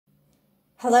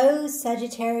Hello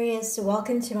Sagittarius,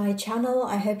 welcome to my channel.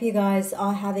 I hope you guys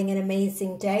are having an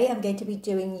amazing day. I'm going to be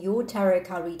doing your tarot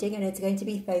card reading and it's going to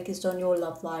be focused on your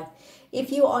love life.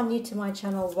 If you are new to my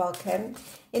channel, welcome.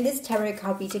 In this tarot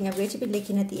card reading, I'm going to be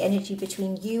looking at the energy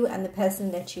between you and the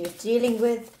person that you're dealing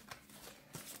with.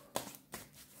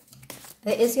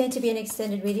 There is going to be an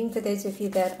extended reading for those of you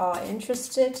that are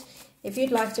interested. If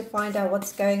you'd like to find out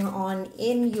what's going on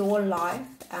in your life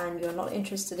and you're not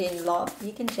interested in love,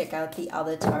 you can check out the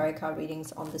other tarot card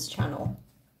readings on this channel.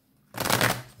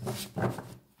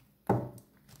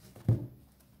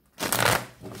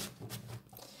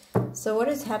 So what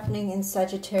is happening in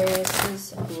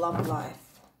Sagittarius's love life?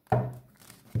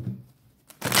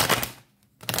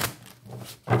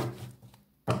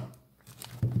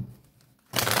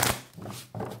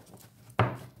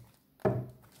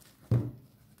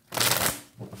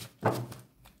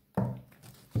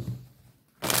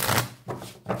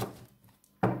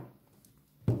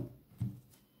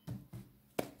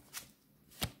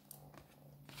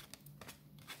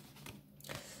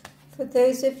 For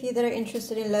those of you that are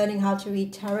interested in learning how to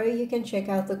read tarot, you can check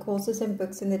out the courses and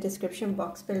books in the description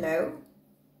box below.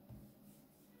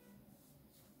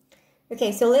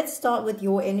 Okay, so let's start with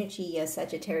your energy,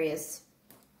 Sagittarius.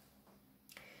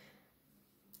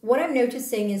 What I'm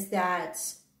noticing is that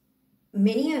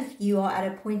many of you are at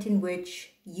a point in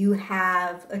which you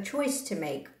have a choice to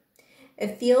make.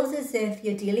 It feels as if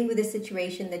you're dealing with a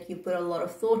situation that you put a lot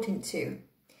of thought into.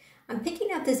 I'm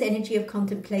picking up this energy of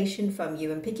contemplation from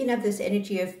you. I'm picking up this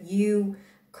energy of you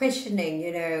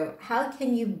questioning, how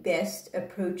can you best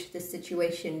approach this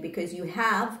situation, because you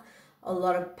have a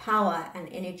lot of power and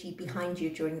energy behind you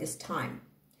during this time.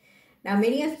 Now,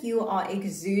 many of you are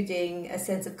exuding a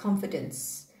sense of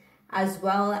confidence, as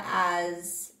well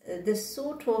as this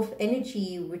sort of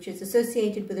energy which is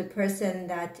associated with a person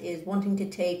that is wanting to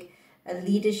take a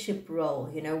leadership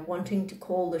role, wanting to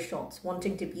call the shots,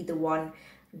 wanting to be the one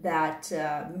that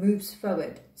moves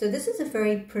forward. So this is a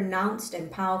very pronounced and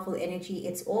powerful energy.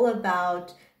 It's all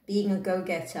about being a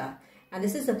go-getter, and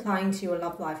this is applying to your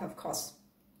love life, of course.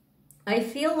 I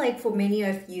feel like for many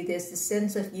of you, there's this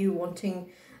sense of you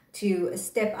wanting to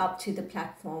step up to the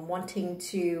platform, wanting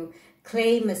to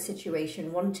claim a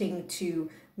situation, wanting to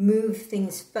move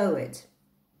things forward.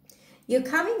 You're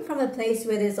coming from a place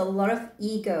where there's a lot of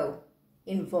ego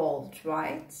involved,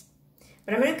 right?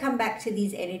 But I'm going to come back to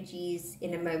these energies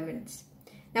in a moment.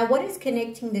 Now, what is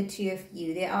connecting the two of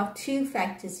you? There are two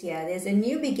factors here. There's a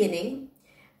new beginning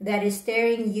that is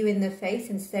staring you in the face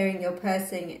and staring your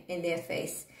person in their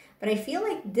face. But I feel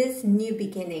like this new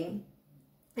beginning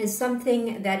is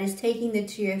something that is taking the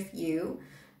two of you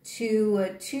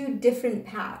to two different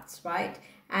paths, right?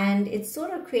 And it's sort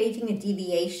of creating a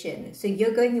deviation. So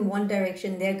you're going in one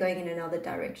direction, they're going in another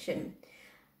direction.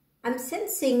 I'm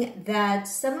sensing that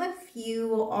some of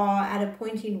you are at a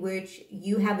point in which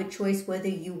you have a choice whether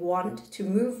you want to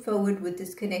move forward with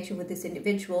this connection with this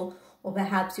individual, or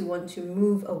perhaps you want to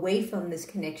move away from this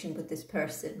connection with this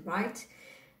person, right?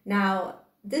 Now,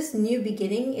 this new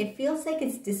beginning, it feels like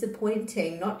it's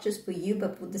disappointing, not just for you,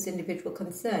 but for this individual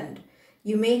concerned.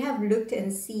 You may have looked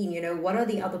and seen, what are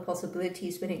the other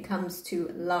possibilities when it comes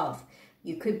to love?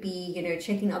 You could be,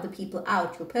 checking other people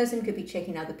out. Your person could be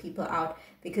checking other people out,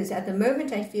 because at the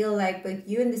moment I feel like both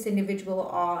you and this individual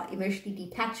are emotionally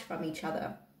detached from each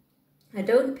other. I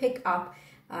don't pick up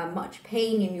much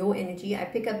pain in your energy. I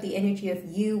pick up the energy of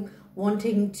you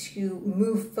wanting to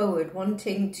move forward,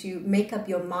 wanting to make up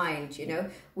your mind,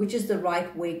 which is the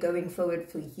right way going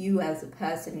forward for you as a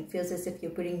person. It feels as if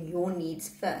you're putting your needs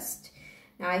first.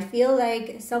 Now, I feel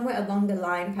like somewhere along the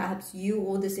line, perhaps you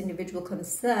or this individual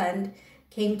concerned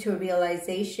came to a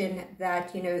realization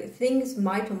that, things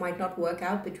might or might not work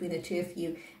out between the two of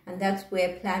you. And that's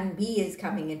where plan B is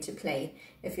coming into play.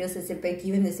 It feels as if both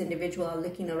you and this individual are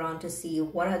looking around to see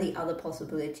what are the other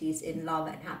possibilities in love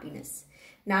and happiness.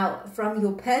 Now, from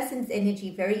your person's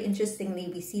energy, very interestingly,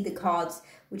 we see the cards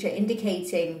which are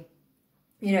indicating,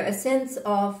 a sense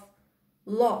of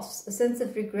loss, a sense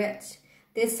of regret.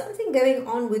 There's something going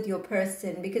on with your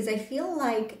person, because I feel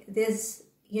like there's,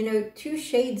 two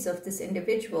shades of this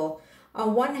individual.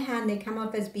 On one hand, they come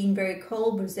up as being very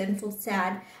cold, resentful,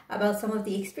 sad about some of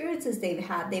the experiences they've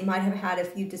had. They might have had a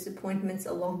few disappointments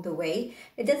along the way.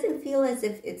 It doesn't feel as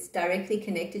if it's directly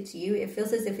connected to you. It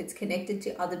feels as if it's connected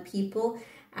to other people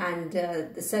and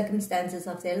the circumstances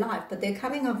of their life. But they're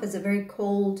coming off as a very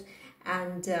cold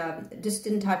and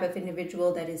distant type of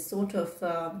individual that is sort of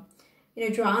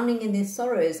drowning in their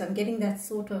sorrows. I'm getting that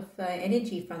sort of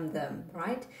energy from them,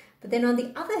 right? But then on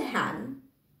the other hand,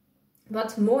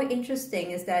 what's more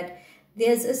interesting is that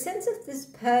there's a sense of this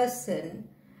person,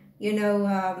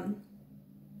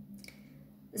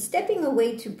 stepping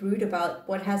away to brood about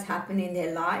what has happened in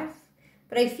their life.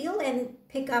 But I feel and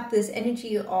pick up this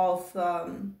energy of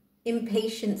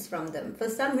impatience from them. For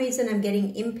some reason, I'm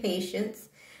getting impatience.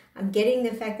 I'm getting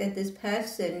the fact that this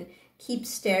person keeps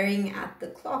staring at the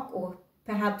clock, or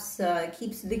perhaps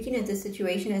keeps looking at the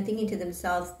situation and thinking to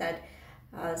themselves that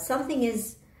something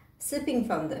is slipping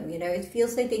from them. You know, it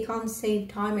feels like they can't save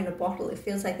time in a bottle. It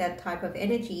feels like that type of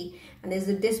energy. And there's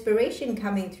a desperation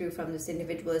coming through from this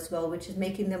individual as well, which is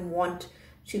making them want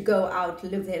to go out,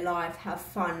 live their life, have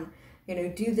fun, you know,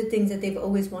 do the things that they've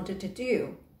always wanted to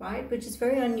do, right? Which is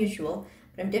very unusual,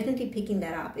 but I'm definitely picking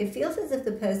that up. It feels as if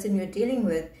the person you're dealing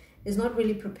with is not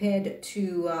really prepared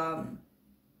to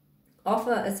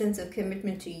offer a sense of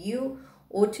commitment to you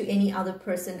or to any other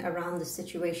person around the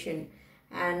situation.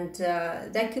 And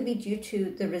that could be due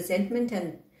to the resentment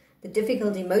and the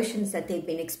difficult emotions that they've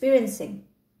been experiencing.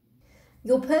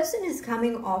 Your person is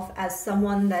coming off as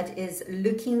someone that is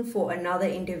looking for another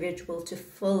individual to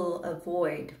fill a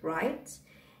void, right?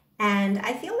 And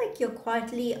I feel like you're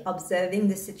quietly observing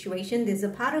the situation. There's a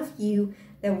part of you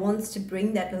that wants to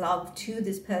bring that love to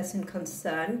this person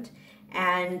concerned.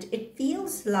 And it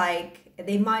feels like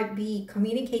they might be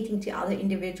communicating to other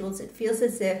individuals. It feels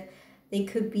as if they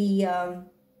could be,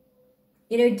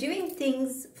 you know, doing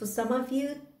things for some of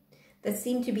you that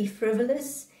seem to be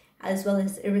frivolous as well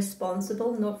as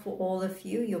irresponsible. Not for all of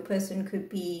you. Your person could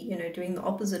be, you know, doing the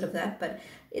opposite of that. But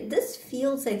this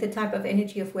feels like the type of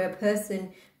energy of where a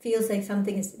person feels like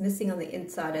something is missing on the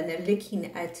inside, and they're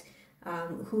looking at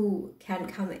who can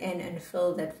come in and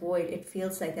fill that void. It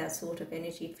feels like that sort of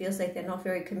energy. It feels like they're not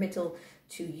very committal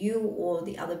to you or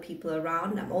the other people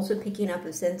around. I'm also picking up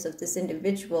a sense of this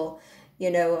individual,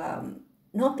 you know,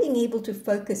 not being able to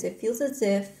focus. It feels as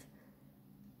if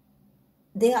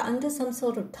they are under some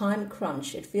sort of time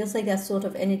crunch. It feels like that sort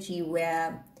of energy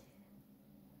where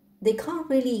they can't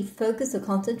really focus or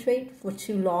concentrate for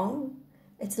too long.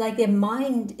 It's like their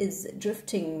mind is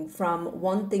drifting from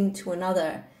one thing to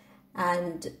another.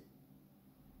 And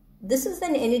this is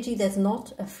an energy that's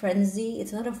not a frenzy.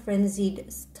 It's not a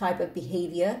frenzied type of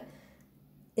behavior.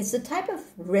 It's the type of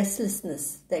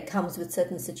restlessness that comes with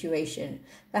certain situation.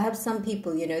 Perhaps some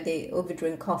people, you know, they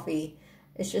overdrink coffee.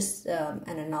 It's just an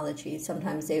analogy.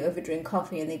 Sometimes they overdrink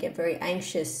coffee and they get very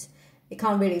anxious. They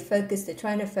can't really focus. They're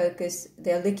trying to focus.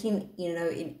 They're looking, you know,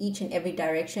 in each and every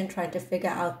direction, trying to figure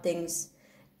out things.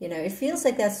 You know, it feels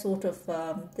like that sort of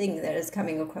thing that is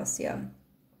coming across here.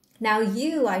 Now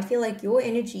you, I feel like your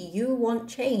energy, you want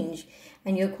change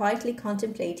and you're quietly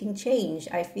contemplating change.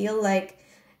 I feel like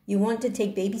you want to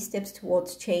take baby steps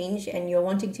towards change and you're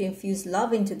wanting to infuse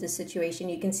love into the situation.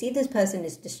 You can see this person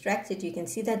is distracted. You can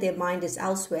see that their mind is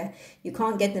elsewhere. You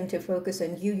can't get them to focus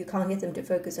on you. You can't get them to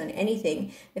focus on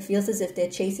anything. It feels as if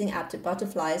they're chasing after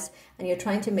butterflies and you're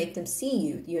trying to make them see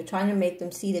you. You're trying to make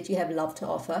them see that you have love to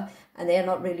offer and they're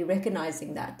not really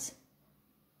recognizing that.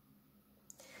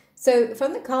 So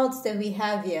from the cards that we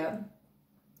have here,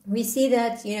 we see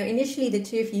that, you know, initially the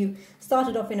two of you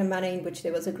started off in a manner in which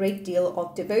there was a great deal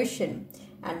of devotion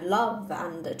and love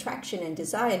and attraction and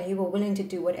desire, and you were willing to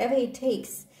do whatever it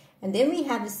takes. And then we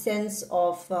have a sense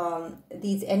of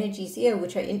these energies here,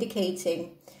 which are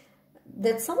indicating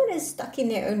that someone is stuck in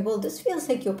their own world. This feels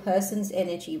like your person's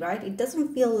energy, right? It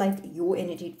doesn't feel like your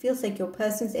energy. It feels like your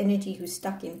person's energy who's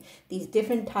stuck in these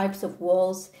different types of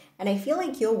worlds. And I feel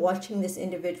like you're watching this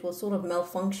individual sort of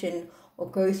malfunction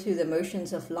or go through the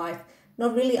motions of life,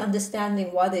 not really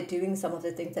understanding why they're doing some of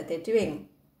the things that they're doing.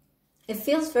 It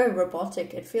feels very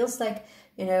robotic. It feels like,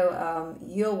 you know,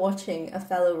 you're watching a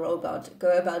fellow robot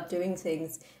go about doing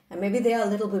things, and maybe they are a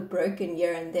little bit broken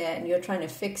here and there, and you're trying to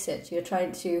fix it. You're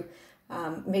trying to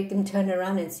make them turn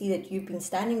around and see that you've been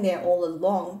standing there all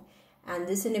along, and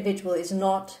this individual is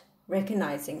not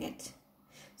recognizing it.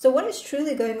 So what is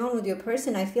truly going on with your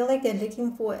person? I feel like they're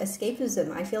looking for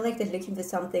escapism. I feel like they're looking for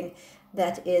something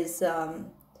that is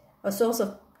a source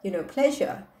of, you know,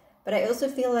 pleasure. But I also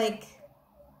feel like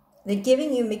they're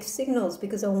giving you mixed signals,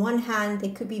 because on one hand, they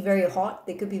could be very hot.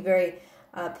 They could be very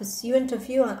pursuant of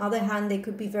you. On the other hand, they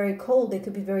could be very cold. They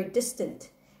could be very distant.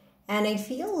 And I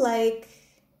feel like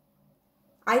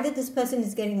either this person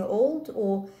is getting old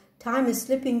or time is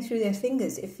slipping through their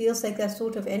fingers. It feels like that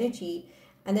sort of energy,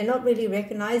 and they're not really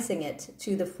recognizing it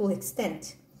to the full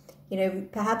extent. You know,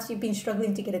 perhaps you've been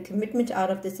struggling to get a commitment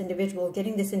out of this individual,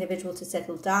 getting this individual to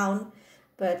settle down,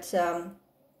 but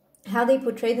how they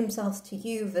portray themselves to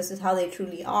you versus how they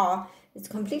truly are is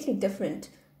completely different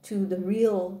to the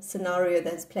real scenario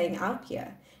that's playing out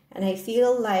here. And I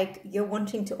feel like you're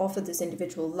wanting to offer this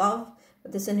individual love,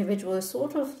 but this individual is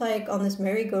sort of like on this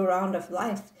merry-go-round of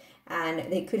life,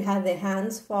 and they could have their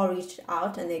hands far reached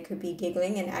out and they could be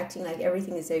giggling and acting like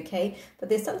everything is okay, but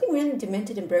there's something really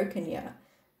demented and broken here,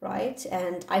 right?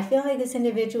 And I feel like this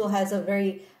individual has a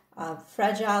very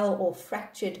fragile or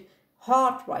fractured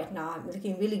heart right now. I'm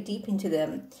looking really deep into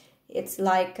them. It's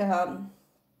like,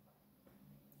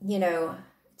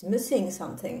 it's missing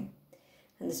something.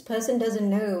 And this person doesn't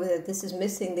know that this is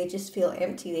missing. They just feel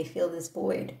empty. They feel this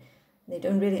void. They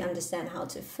don't really understand how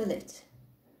to fill it.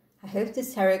 I hope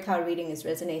this tarot card reading is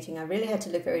resonating. I really had to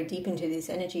look very deep into these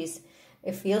energies.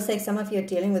 It feels like some of you are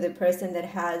dealing with a person that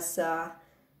has, an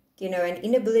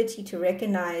inability to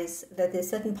recognize that there's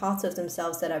certain parts of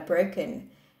themselves that are broken.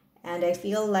 And I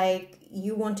feel like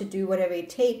you want to do whatever it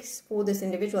takes for this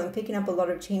individual. I'm picking up a lot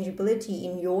of changeability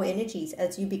in your energies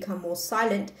as you become more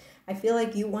silent. I feel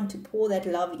like you want to pour that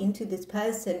love into this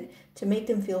person to make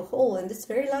them feel whole. And this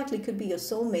very likely could be your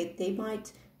soulmate. They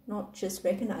might not just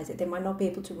recognize it. They might not be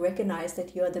able to recognize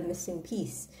that you're the missing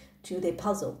piece to their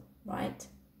puzzle, right?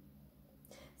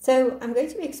 So I'm going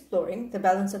to be exploring the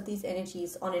balance of these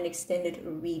energies on an extended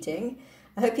reading.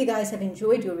 I hope you guys have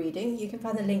enjoyed your reading. You can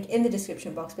find the link in the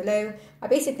description box below. I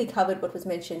basically covered what was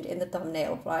mentioned in the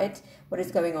thumbnail, right? What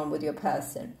is going on with your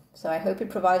person. So I hope it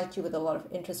provided you with a lot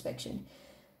of introspection.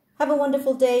 Have a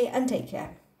wonderful day and take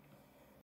care.